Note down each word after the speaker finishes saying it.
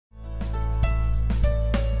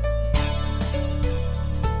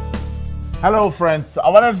Hello friends, I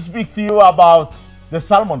wanted to speak to you about the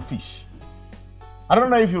salmon fish. I don't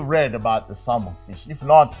know if you've read about the salmon fish. If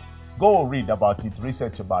not, go read about it,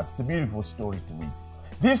 research about it. It's a beautiful story to read.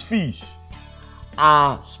 These fish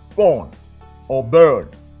are spawned or born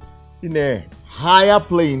in a higher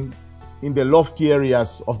plane in the lofty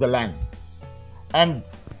areas of the land. And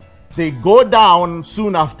they go down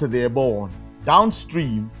soon after they're born,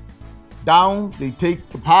 downstream, they take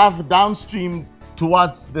the path downstream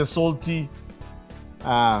towards the salty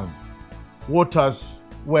waters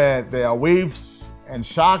where there are waves and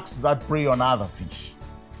sharks that prey on other fish.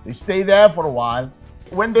 They stay there for a while.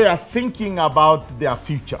 When they are thinking about their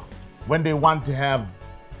future, when they want to have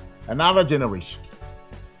another generation,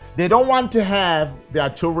 they don't want to have their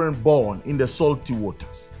children born in the salty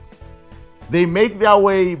waters. They make their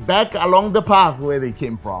way back along the path where they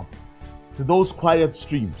came from to those quiet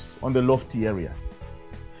streams on the lofty areas.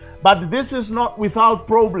 But this is not without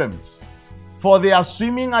problems, for they are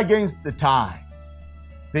swimming against the tide.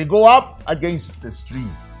 They go up against the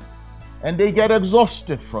stream, and they get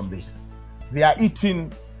exhausted from this. They are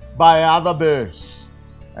eaten by other birds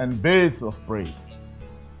and birds of prey,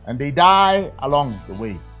 and they die along the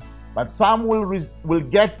way. But some will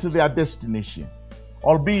get to their destination,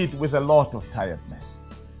 albeit with a lot of tiredness,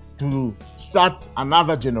 to start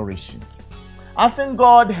another generation. I think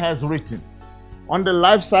God has written on the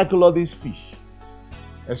life cycle of these fish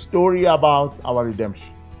a story about our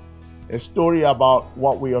redemption, a story about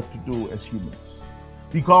what we ought to do as humans.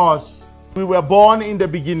 Because we were born in the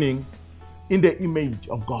beginning in the image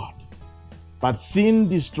of God. But sin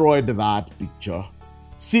destroyed that picture.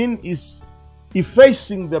 Sin is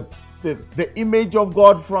effacing the image of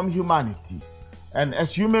God from humanity. And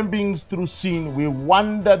as human beings through sin, we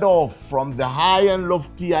wandered off from the high and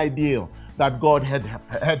lofty ideal that God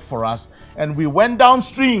had for us. And we went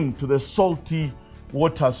downstream to the salty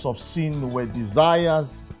waters of sin where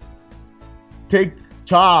desires take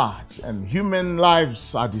charge and human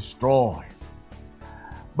lives are destroyed.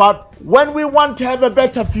 But when we want to have a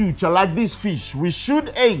better future like these fish, we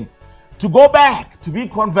should aim to go back, to be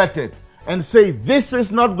converted and say, this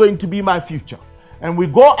is not going to be my future. And we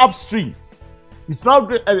go upstream. It's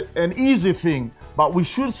not an easy thing, but we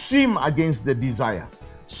should swim against the desires,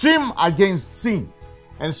 swim against sin,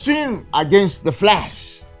 and swim against the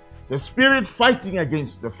flesh, the spirit fighting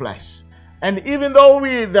against the flesh. And even though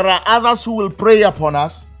there are others who will prey upon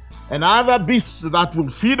us, and other beasts that will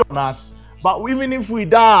feed on us, but even if we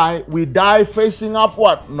die facing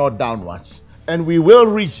upward, not downwards. And we will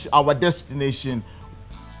reach our destination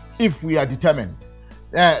if we are determined.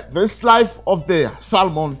 This life of the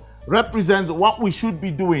salmon represents what we should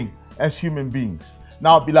be doing as human beings.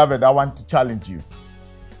 Now, beloved, I want to challenge you.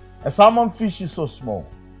 A salmon fish is so small.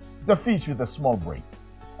 It's a fish with a small brain.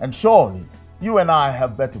 And surely, you and I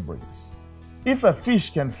have better brains. If a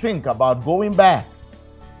fish can think about going back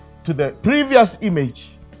to the previous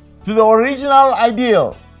image, to the original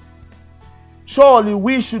ideal, surely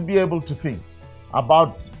we should be able to think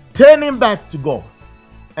about turning back to God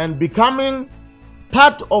and becoming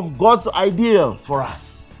part of God's ideal for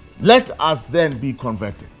us. Let us then be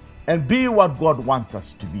converted and be what God wants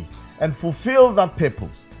us to be and fulfill that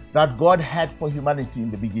purpose that God had for humanity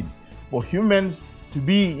in the beginning, for humans to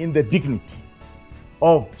be in the dignity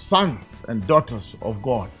of sons and daughters of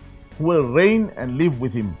God who will reign and live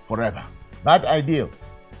with Him forever. That ideal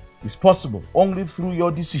is possible only through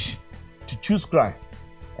your decision to choose Christ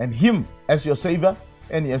and Him as your Savior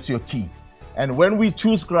and as your King. And when we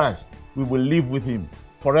choose Christ, we will live with Him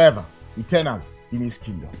forever, eternally, in His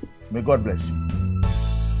kingdom. May God bless you.